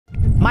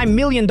my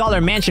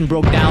 $1,000,000 mansion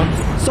broke down,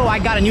 so I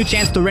got a new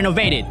chance to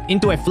renovate it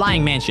into a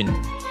flying mansion.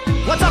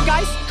 What's up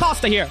guys?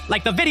 Costa here.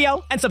 Like the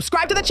video and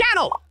subscribe to the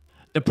channel!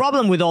 The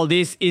problem with all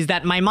this is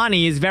that my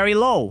money is very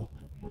low.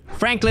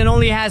 Franklin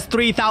only has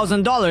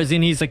 $3,000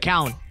 in his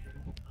account.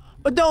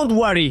 But don't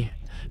worry,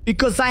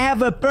 because I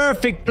have a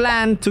perfect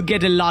plan to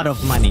get a lot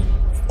of money.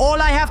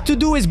 All I have to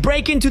do is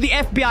break into the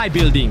FBI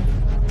building,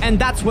 and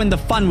that's when the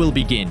fun will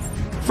begin.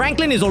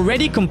 Franklin is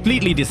already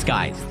completely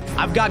disguised.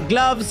 I've got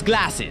gloves,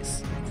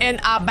 glasses, and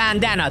a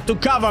bandana to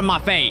cover my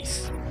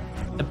face.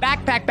 The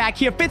backpack back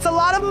here fits a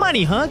lot of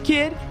money, huh,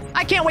 kid?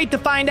 I can't wait to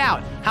find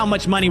out how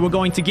much money we're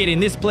going to get in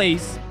this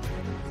place.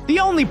 The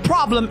only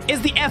problem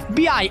is the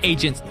FBI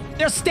agents.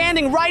 They're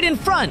standing right in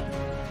front.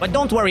 But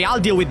don't worry,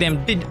 I'll deal with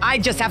them. I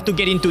just have to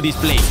get into this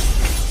place.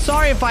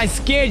 Sorry if I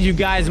scared you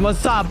guys,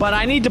 what's up? But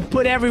I need to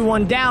put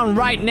everyone down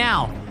right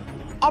now.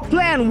 Our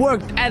plan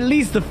worked at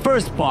least the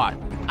first part.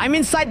 I'm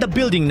inside the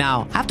building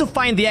now. I have to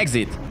find the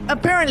exit.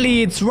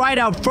 Apparently, it's right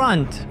out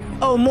front.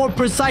 Oh, more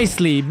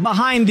precisely,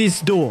 behind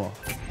this door.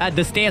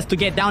 The stairs to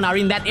get down are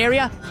in that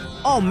area?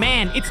 Oh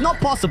man, it's not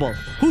possible.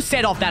 Who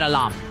set off that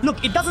alarm?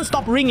 Look, it doesn't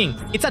stop ringing.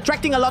 It's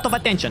attracting a lot of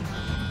attention.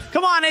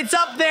 Come on, it's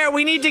up there.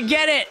 We need to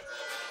get it.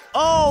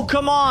 Oh,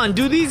 come on.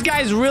 Do these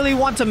guys really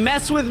want to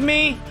mess with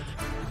me?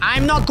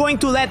 I'm not going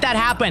to let that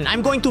happen.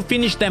 I'm going to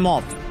finish them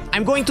off.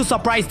 I'm going to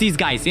surprise these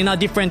guys in a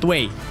different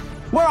way.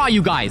 Where are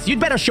you guys? You'd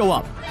better show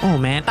up. Oh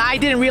man, I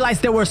didn't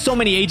realize there were so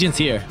many agents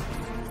here.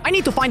 I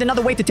need to find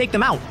another way to take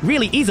them out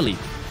really easily.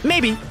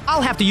 Maybe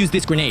I'll have to use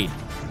this grenade.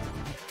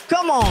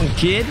 Come on,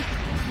 kid.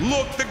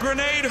 Look, the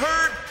grenade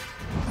hurt.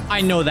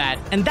 I know that,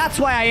 and that's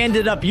why I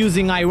ended up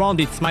using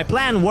irondits. My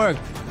plan worked.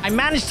 I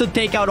managed to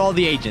take out all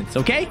the agents,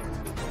 okay?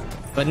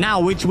 But now,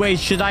 which way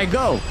should I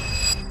go?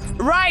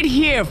 Right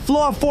here,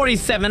 floor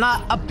 47.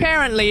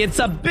 Apparently, it's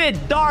a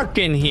bit dark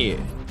in here.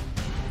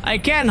 I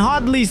can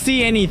hardly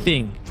see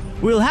anything.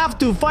 We'll have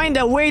to find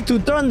a way to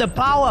turn the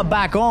power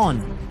back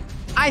on.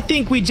 I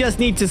think we just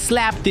need to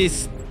slap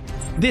this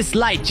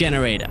light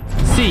generator.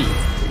 See,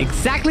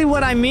 exactly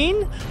what I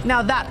mean?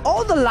 Now that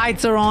all the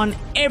lights are on,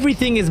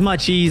 everything is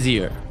much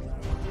easier.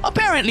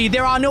 Apparently,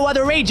 there are no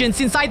other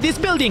agents inside this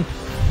building.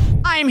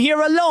 I'm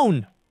here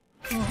alone.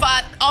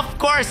 But, of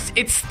course,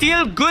 it's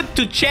still good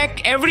to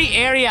check every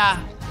area,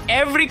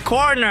 every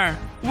corner.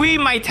 We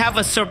might have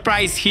a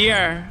surprise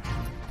here.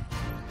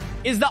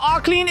 Is the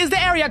R clean? Is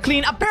the area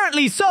clean?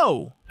 Apparently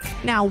so.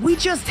 Now, we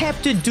just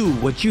have to do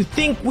what you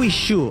think we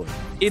should.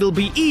 It'll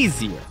be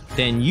easier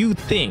than you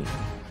think.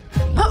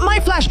 My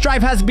flash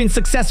drive has been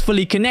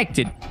successfully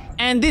connected,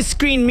 and this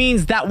screen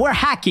means that we're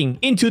hacking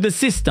into the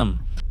system.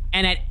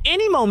 And at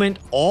any moment,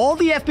 all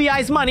the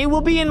FBI's money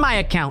will be in my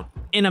account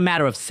in a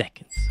matter of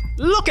seconds.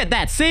 Look at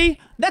that, see?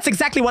 That's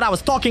exactly what I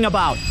was talking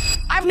about.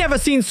 I've never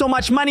seen so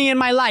much money in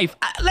my life.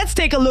 Let's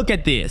take a look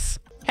at this.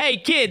 Hey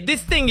kid,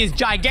 this thing is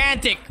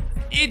gigantic.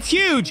 It's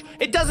huge.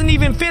 It doesn't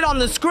even fit on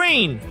the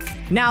screen.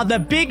 Now the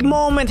big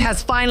moment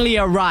has finally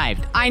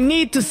arrived. I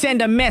need to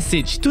send a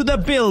message to the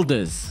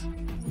builders.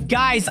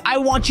 Guys, I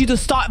want you to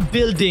start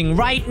building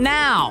right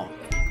now.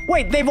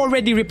 Wait, they've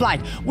already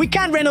replied. We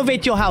can't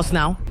renovate your house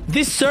now.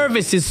 This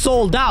service is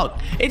sold out.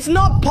 It's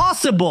not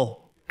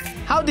possible.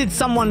 How did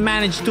someone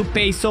manage to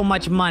pay so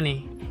much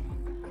money?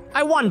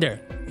 I wonder,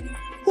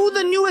 who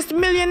the newest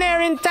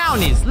millionaire in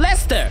town is?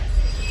 Lester?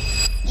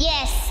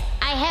 Yes,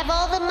 I have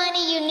all the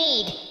money you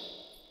need.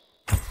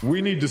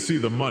 We need to see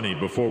the money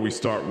before we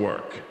start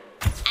work.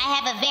 I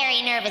have a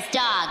very nervous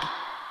dog.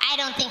 I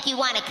don't think you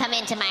want to come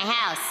into my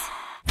house.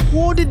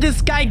 Where did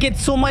this guy get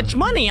so much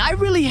money? I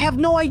really have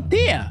no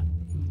idea.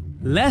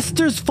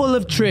 Lester's full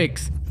of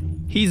tricks.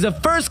 He's a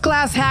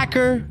first-class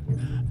hacker.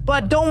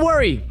 But don't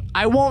worry,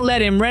 I won't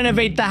let him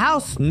renovate the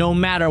house no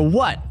matter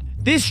what.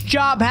 This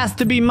job has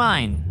to be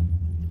mine.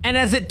 And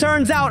as it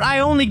turns out, I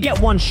only get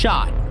one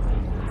shot.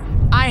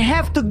 I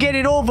have to get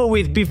it over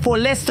with before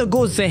Lester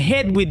goes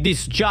ahead with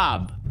this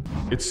job.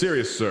 It's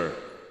serious, sir.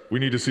 We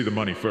need to see the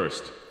money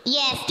first.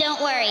 Yes,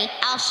 don't worry.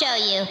 I'll show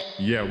you.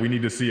 Yeah, we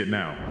need to see it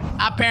now.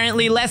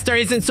 Apparently, Lester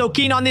isn't so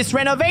keen on this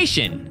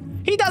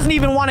renovation. He doesn't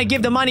even want to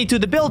give the money to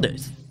the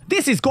builders.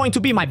 This is going to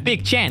be my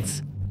big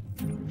chance.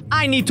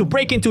 I need to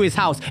break into his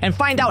house and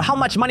find out how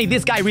much money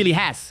this guy really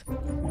has.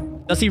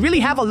 Does he really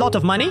have a lot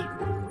of money?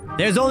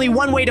 There's only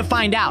one way to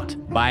find out.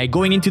 By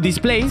going into this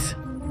place.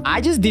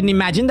 I just didn't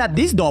imagine that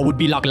this door would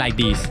be locked like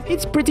this.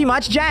 It's pretty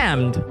much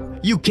jammed.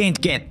 You can't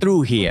get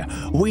through here.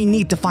 We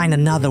need to find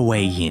another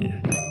way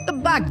in. The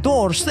back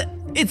door,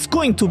 it's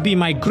going to be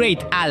my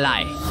great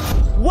ally.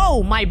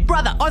 Whoa, my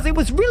brother. Oh, it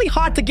was really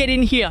hard to get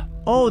in here.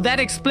 Oh, that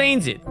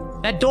explains it.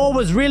 That door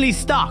was really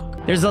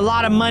stuck. There's a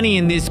lot of money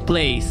in this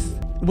place.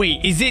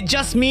 Wait, is it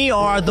just me or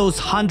are those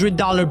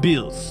 $100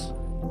 bills?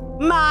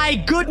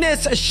 My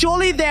goodness,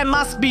 surely there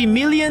must be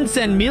millions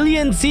and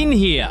millions in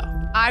here.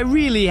 I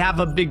really have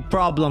a big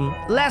problem.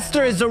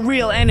 Lester is a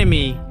real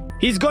enemy.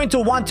 He's going to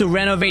want to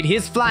renovate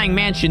his flying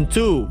mansion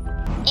too.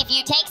 If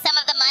you take some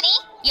of the money,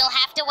 you'll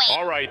have to wait.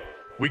 All right,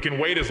 we can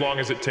wait as long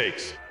as it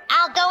takes.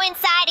 I'll go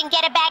inside and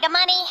get a bag of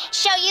money,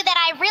 show you that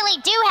I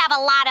really do have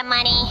a lot of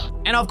money.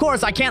 And of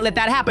course, I can't let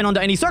that happen under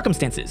any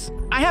circumstances.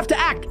 I have to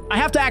act. I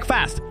have to act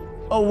fast.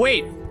 Oh,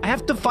 wait. I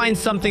have to find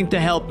something to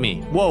help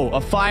me. Whoa, a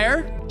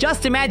fire?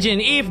 Just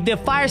imagine if the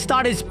fire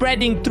started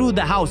spreading through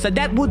the house.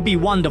 That would be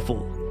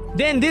wonderful.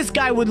 Then this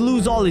guy would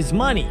lose all his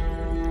money.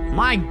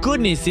 My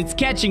goodness, it's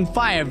catching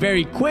fire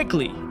very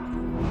quickly.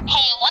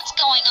 Hey, what's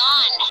going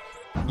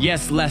on?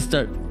 Yes,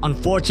 Lester.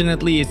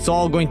 Unfortunately, it's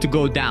all going to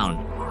go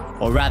down.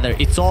 Or rather,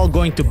 it's all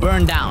going to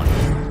burn down.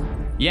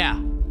 Yeah,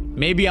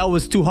 maybe I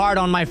was too hard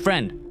on my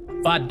friend.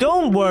 But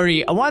don't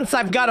worry, once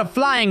I've got a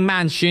flying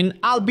mansion,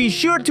 I'll be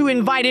sure to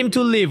invite him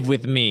to live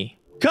with me.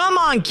 Come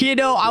on,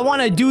 kiddo, I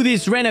want to do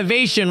this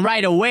renovation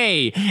right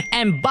away.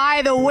 And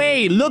by the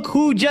way, look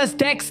who just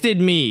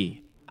texted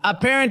me.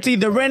 Apparently,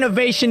 the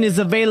renovation is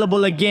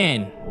available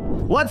again.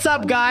 What's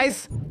up,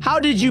 guys? How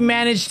did you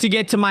manage to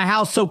get to my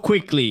house so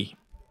quickly?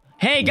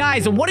 Hey,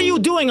 guys, what are you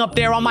doing up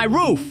there on my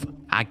roof?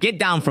 Get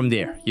down from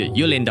there.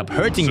 You'll end up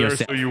hurting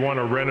yourself. So you want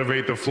to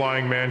renovate the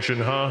flying mansion,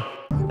 huh?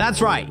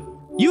 That's right.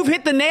 You've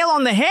hit the nail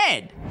on the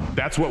head.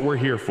 That's what we're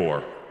here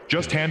for.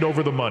 Just hand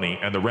over the money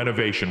and the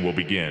renovation will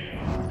begin.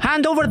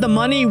 Hand over the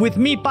money with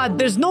me, but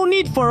there's no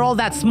need for all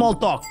that small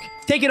talk.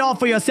 Take it all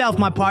for yourself,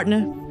 my partner,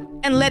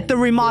 and let the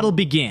remodel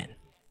begin.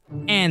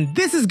 And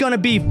this is gonna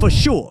be, for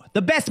sure,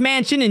 the best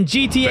mansion in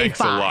GTA 5. Thanks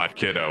a lot,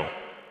 kiddo.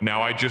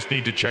 Now I just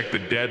need to check the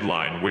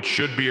deadline, which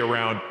should be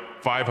around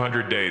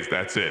 500 days,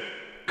 that's it.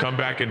 Come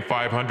back in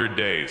 500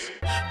 days.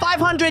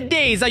 500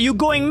 days? Are you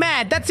going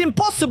mad? That's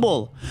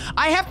impossible.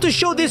 I have to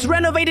show this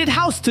renovated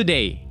house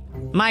today.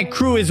 My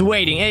crew is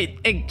waiting.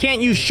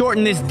 Can't you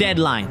shorten this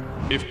deadline?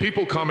 If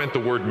people comment the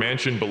word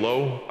mansion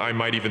below, I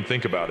might even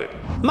think about it.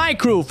 My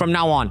crew from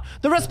now on.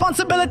 The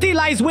responsibility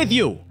lies with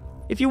you.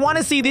 If you want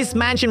to see this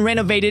mansion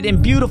renovated and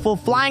beautiful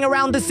flying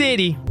around the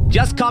city,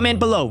 just comment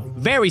below.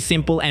 Very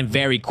simple and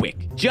very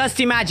quick. Just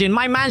imagine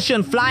my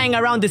mansion flying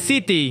around the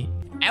city.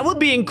 It would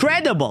be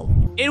incredible.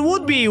 It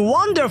would be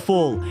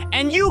wonderful,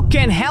 and you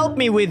can help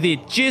me with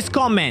it. Just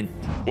comment.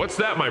 What's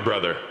that, my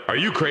brother? Are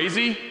you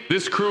crazy?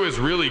 This crew is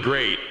really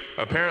great.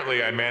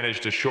 Apparently, I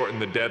managed to shorten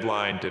the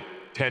deadline to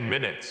 10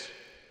 minutes.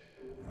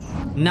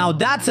 Now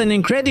that's an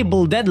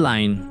incredible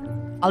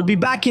deadline. I'll be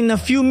back in a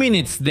few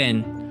minutes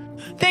then.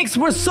 Thanks,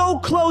 we're so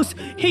close.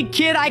 Hey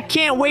kid, I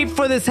can't wait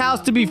for this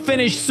house to be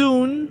finished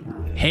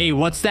soon. Hey,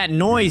 what's that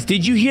noise?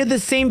 Did you hear the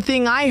same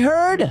thing I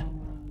heard?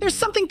 There's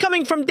something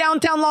coming from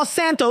downtown Los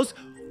Santos.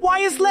 Why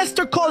is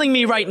Lester calling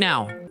me right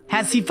now?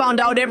 Has he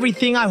found out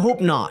everything? I hope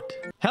not.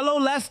 Hello,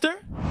 Lester?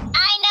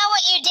 I know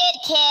what you did,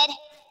 kid.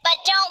 But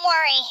don't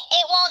worry,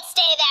 it won't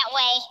stay that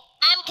way.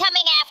 I'm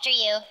coming after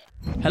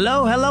you.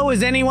 Hello,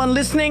 is anyone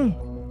listening?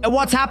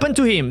 What's happened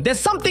to him? There's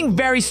something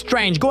very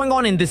strange going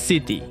on in the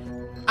city.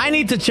 I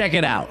need to check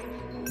it out.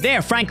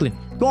 There, Franklin.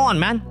 Go on,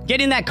 man.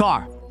 Get in that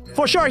car.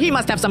 For sure, he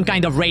must have some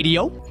kind of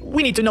radio.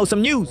 We need to know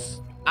some news.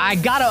 I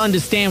gotta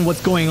understand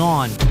what's going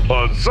on.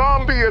 A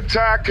zombie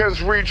attack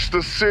has reached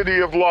the city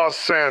of Los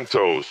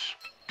Santos.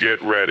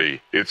 Get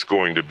ready, it's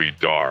going to be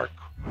dark.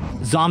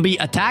 Zombie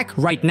attack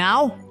right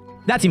now?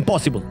 That's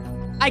impossible.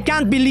 I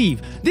can't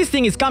believe this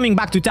thing is coming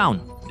back to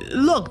town.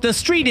 Look, the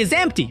street is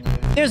empty.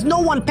 There's no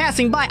one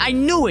passing by. I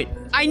knew it.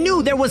 I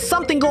knew there was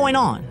something going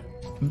on.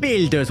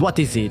 Builders, what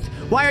is it?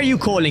 Why are you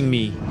calling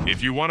me?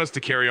 If you want us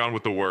to carry on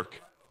with the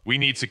work, we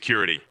need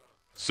security.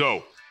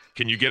 So,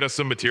 can you get us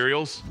some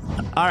materials?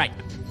 All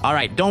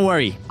right, don't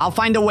worry. I'll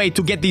find a way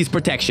to get these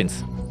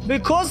protections.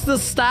 Because the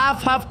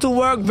staff have to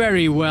work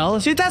very well,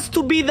 it has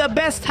to be the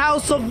best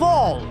house of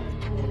all.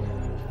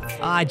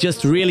 I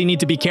just really need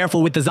to be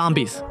careful with the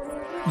zombies.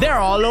 They're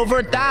all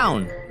over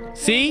town.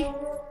 See?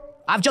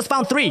 I've just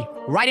found 3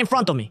 right in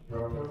front of me.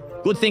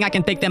 Good thing I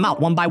can take them out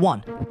one by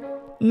one.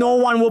 No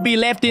one will be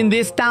left in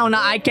this town.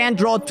 I can't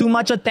draw too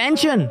much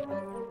attention.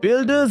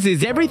 Builders,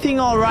 is everything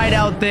all right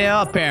out there?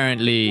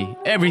 Apparently,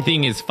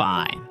 everything is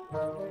fine.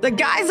 The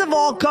guys have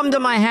all come to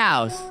my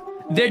house.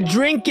 They're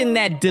drinking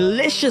that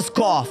delicious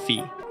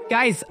coffee.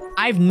 Guys,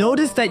 I've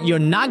noticed that you're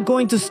not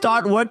going to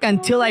start work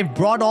until I've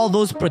brought all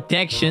those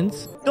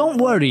protections. Don't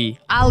worry,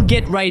 I'll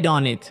get right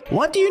on it.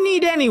 What do you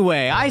need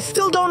anyway? I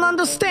still don't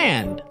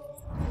understand.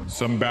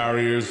 Some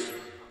barriers,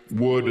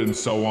 wood, and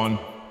so on.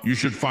 You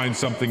should find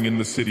something in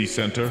the city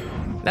center.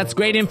 That's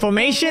great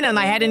information, and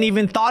I hadn't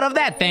even thought of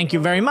that. Thank you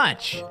very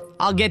much.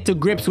 I'll get to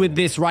grips with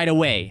this right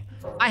away.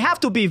 I have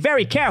to be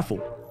very careful.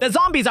 The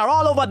zombies are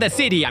all over the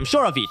city, I'm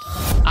sure of it.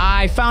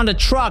 I found a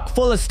truck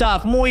full of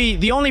stuff.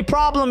 The only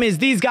problem is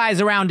these guys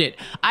around it.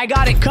 I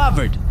got it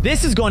covered.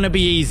 This is going to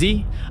be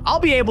easy. I'll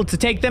be able to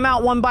take them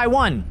out one by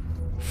one.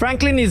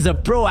 Franklin is a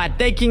pro at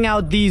taking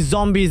out these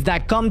zombies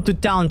that come to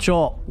town,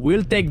 so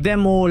we'll take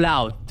them all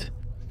out.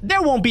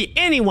 There won't be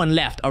anyone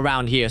left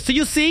around here. So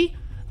you see,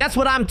 that's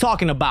what I'm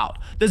talking about.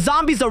 The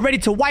zombies are ready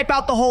to wipe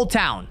out the whole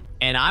town.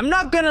 And I'm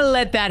not gonna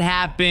let that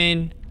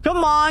happen.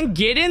 Come on,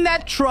 get in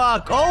that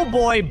truck. Oh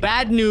boy,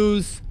 bad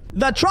news.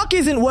 The truck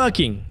isn't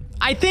working.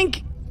 I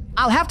think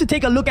I'll have to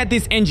take a look at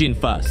this engine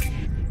first.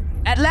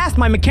 At last,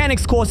 my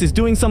mechanics course is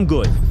doing some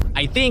good.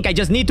 I think I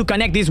just need to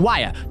connect this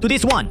wire to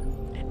this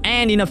one.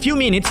 And in a few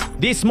minutes,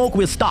 this smoke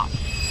will stop.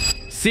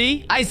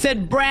 See? I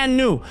said brand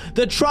new.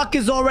 The truck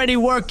is already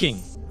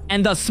working.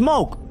 And the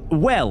smoke,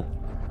 well,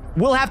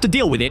 we'll have to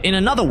deal with it in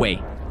another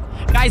way.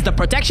 Guys, the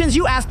protections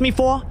you asked me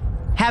for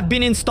have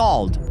been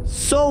installed.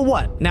 So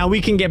what? Now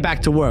we can get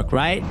back to work,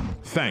 right?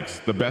 Thanks,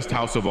 the best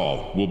house of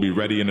all. We'll be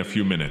ready in a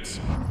few minutes.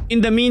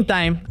 In the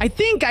meantime, I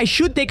think I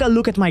should take a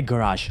look at my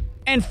garage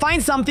and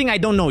find something I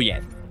don't know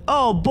yet.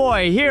 Oh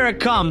boy, here it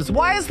comes.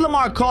 Why is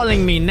Lamar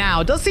calling me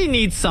now? Does he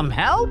need some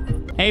help?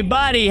 Hey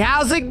buddy,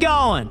 how's it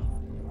going?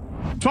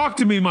 Talk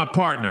to me, my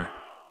partner.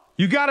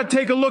 You gotta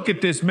take a look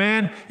at this,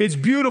 man. It's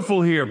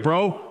beautiful here,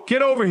 bro.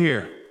 Get over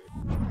here.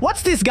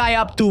 What's this guy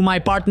up to, my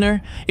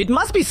partner? It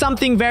must be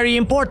something very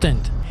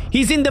important.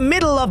 He's in the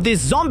middle of this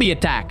zombie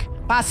attack,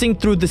 passing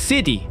through the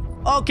city.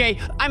 Okay,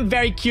 I'm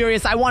very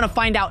curious. I want to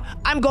find out.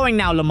 I'm going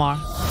now, Lamar.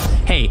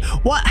 Hey,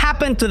 what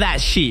happened to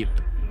that sheep?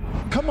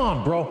 Come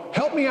on, bro.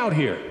 Help me out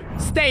here.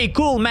 Stay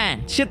cool,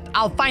 man. Shit,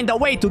 I'll find a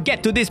way to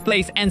get to this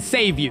place and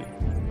save you.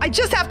 I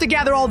just have to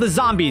gather all the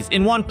zombies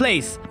in one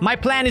place. My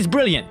plan is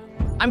brilliant.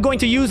 I'm going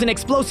to use an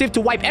explosive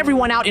to wipe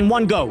everyone out in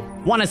one go.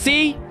 Wanna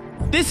see?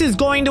 This is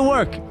going to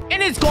work.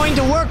 And it's going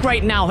to work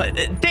right now.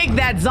 Take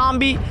that,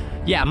 zombie.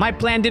 Yeah, my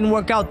plan didn't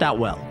work out that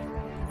well.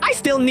 I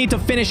still need to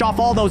finish off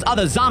all those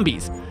other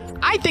zombies.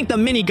 I think the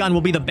minigun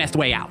will be the best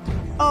way out.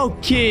 Oh,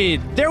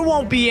 kid, there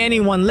won't be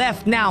anyone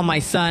left now, my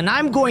son.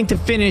 I'm going to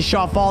finish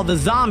off all the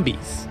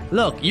zombies.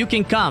 Look, you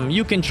can come.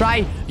 You can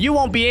try. You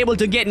won't be able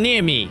to get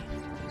near me.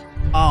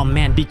 Oh,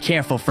 man, be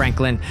careful,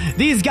 Franklin.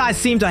 These guys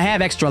seem to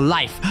have extra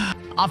life.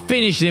 I'll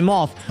finish them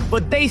off,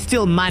 but they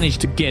still manage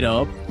to get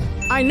up.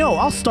 I know,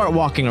 I'll start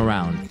walking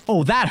around.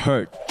 Oh, that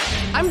hurt.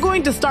 I'm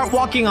going to start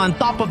walking on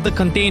top of the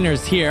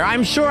containers here.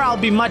 I'm sure I'll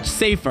be much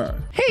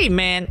safer. Hey,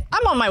 man,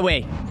 I'm on my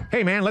way.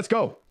 Hey, man, let's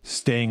go.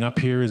 Staying up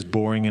here is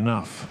boring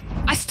enough.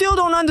 I still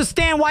don't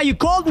understand why you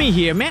called me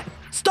here, man.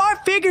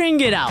 Start figuring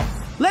it out.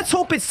 Let's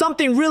hope it's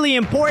something really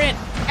important.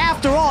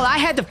 After all, I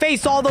had to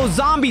face all those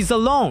zombies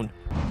alone.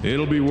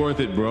 It'll be worth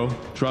it, bro.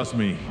 Trust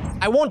me.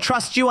 I won't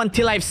trust you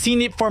until I've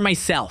seen it for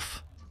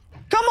myself.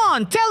 Come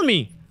on, tell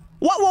me.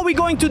 What were we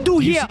going to do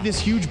here? You see this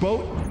huge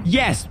boat?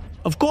 Yes,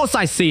 of course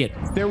I see it.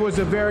 There was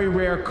a very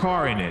rare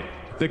car in it.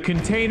 The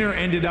container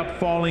ended up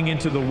falling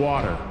into the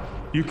water.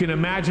 You can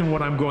imagine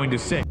what I'm going to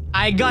say.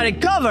 I got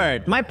it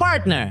covered, my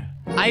partner.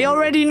 I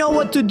already know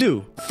what to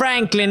do.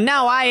 Franklin,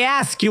 now I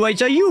ask you, are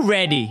you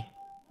ready?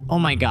 Oh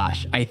my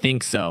gosh, I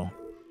think so.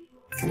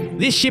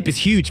 This ship is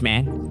huge,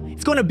 man.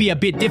 It's gonna be a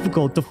bit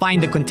difficult to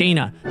find the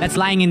container that's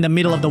lying in the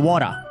middle of the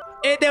water.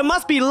 There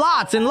must be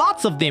lots and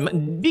lots of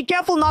them. Be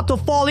careful not to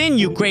fall in,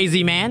 you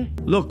crazy man.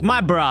 Look, my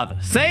brother.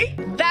 See?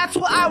 That's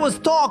what I was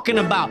talking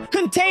about.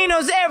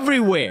 Containers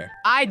everywhere.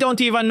 I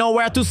don't even know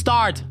where to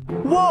start.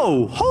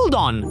 Whoa, hold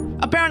on.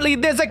 Apparently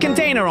there's a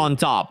container on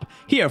top.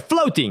 Here,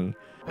 floating.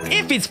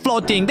 If it's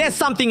floating, there's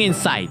something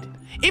inside.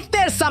 If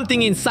there's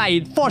something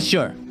inside, for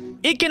sure.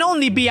 It can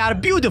only be our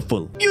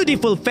beautiful,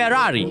 beautiful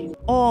Ferrari.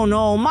 Oh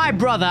no, my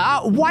brother.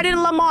 Why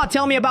didn't Lamar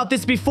tell me about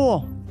this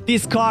before?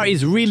 This car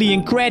is really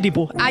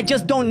incredible. I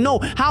just don't know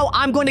how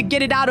I'm going to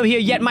get it out of here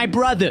yet, my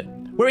brother.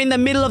 We're in the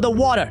middle of the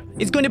water.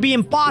 It's going to be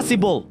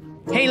impossible.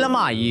 Hey,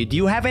 Lamar, do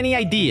you have any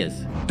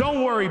ideas?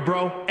 Don't worry,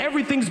 bro.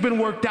 Everything's been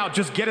worked out.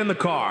 Just get in the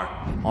car.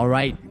 All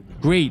right,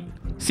 great.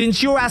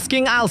 Since you're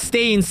asking, I'll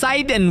stay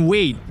inside and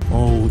wait.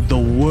 Oh, the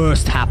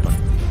worst happened.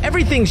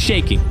 Everything's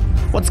shaking.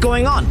 What's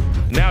going on?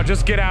 Now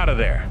just get out of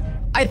there.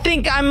 I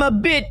think I'm a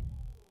bit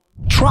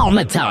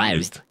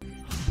traumatized.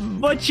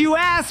 But you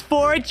asked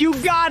for it, you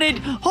got it.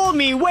 Hold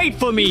me, wait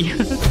for me.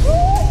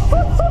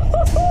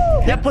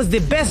 That was the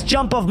best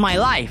jump of my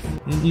life.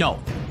 No.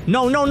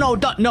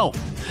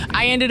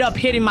 I ended up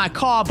hitting my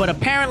car, but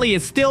apparently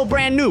it's still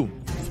brand new.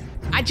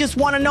 I just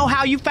want to know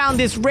how you found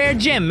this rare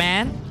gem,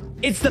 man.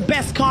 It's the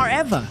best car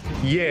ever.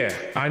 Yeah,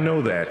 I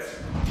know that.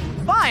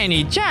 By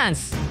any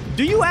chance,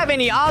 do you have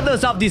any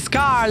others of this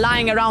car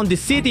lying around the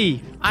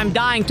city? I'm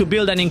dying to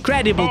build an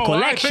incredible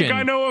collection. I think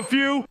I know a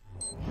few.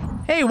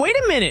 Hey, wait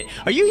a minute.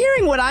 Are you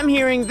hearing what I'm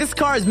hearing? This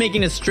car is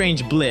making a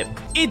strange blip.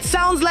 It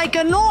sounds like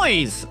a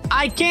noise.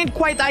 I can't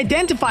quite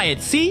identify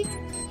it, see?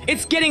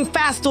 It's getting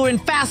faster and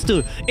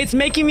faster. It's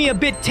making me a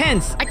bit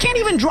tense. I can't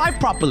even drive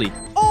properly.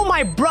 Oh,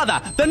 my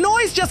brother. The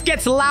noise just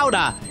gets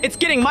louder. It's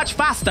getting much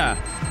faster.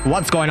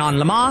 What's going on,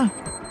 Lamar?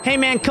 Hey,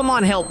 man, come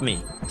on, help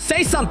me.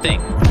 Say something.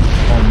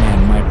 Oh,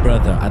 man, my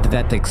brother.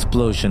 That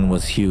explosion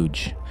was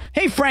huge.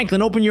 Hey,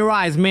 Franklin, open your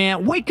eyes,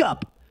 man. Wake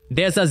up.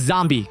 There's a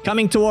zombie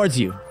coming towards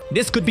you.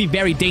 This could be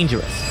very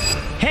dangerous.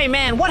 Hey,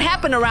 man, what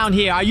happened around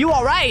here? Are you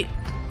all right?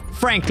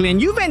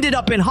 Franklin, you've ended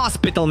up in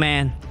hospital,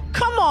 man.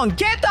 Come on,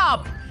 get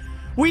up.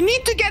 We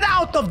need to get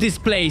out of this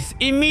place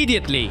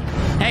immediately.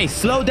 Hey,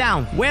 slow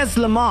down. Where's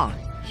Lamar?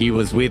 He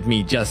was with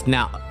me just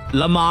now.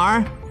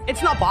 Lamar?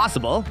 It's not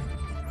possible.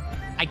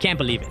 I can't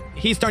believe it.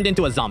 He's turned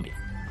into a zombie.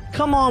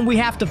 Come on, we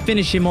have to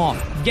finish him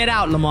off. Get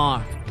out,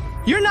 Lamar.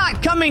 You're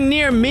not coming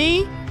near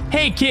me?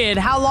 Hey, kid,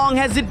 how long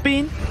has it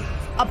been?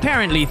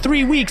 Apparently,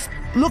 3 weeks.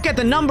 Look at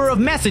the number of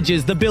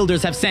messages the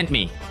builders have sent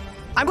me.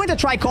 I'm going to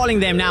try calling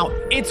them now.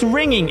 It's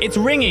ringing.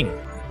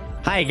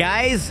 Hi,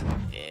 guys.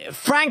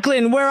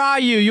 Franklin, where are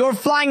you? Your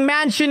flying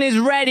mansion is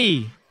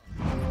ready.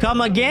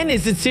 Come again?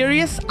 Is it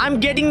serious? I'm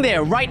getting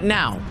there right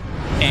now.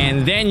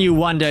 And then you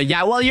wonder,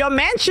 yeah, well, your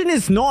mansion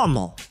is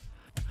normal.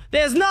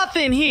 There's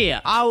nothing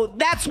here. Oh,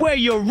 that's where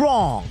you're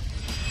wrong.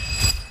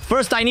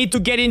 First, I need to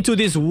get into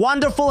this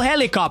wonderful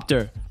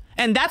helicopter.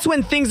 And that's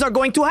when things are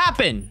going to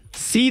happen.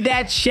 See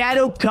that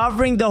shadow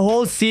covering the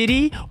whole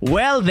city?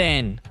 Well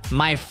then,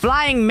 my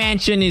flying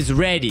mansion is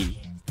ready.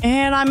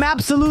 And I'm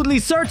absolutely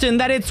certain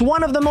that it's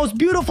one of the most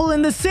beautiful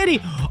in the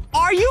city.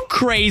 Are you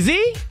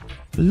crazy?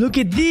 Look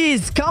at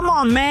this. Come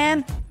on,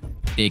 man.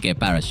 Take a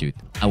parachute.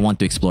 I want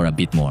to explore a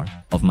bit more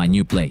of my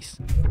new place.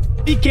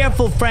 Be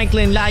careful,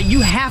 Franklin. You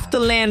have to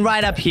land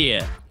right up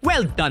here.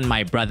 Well done,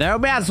 my brother.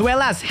 As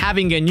well as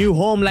having a new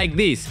home like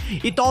this,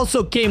 it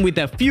also came with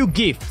a few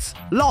gifts,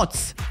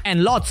 lots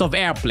and lots of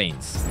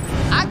airplanes.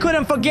 I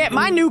couldn't forget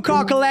my new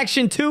car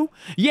collection too.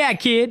 Yeah,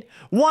 kid,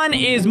 one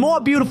is more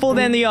beautiful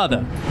than the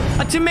other.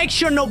 But to make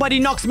sure nobody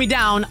knocks me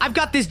down, I've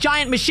got this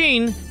giant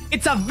machine.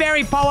 It's a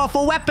very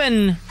powerful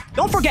weapon.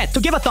 Don't forget to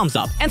give a thumbs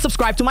up and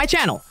subscribe to my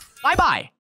channel. Bye-bye.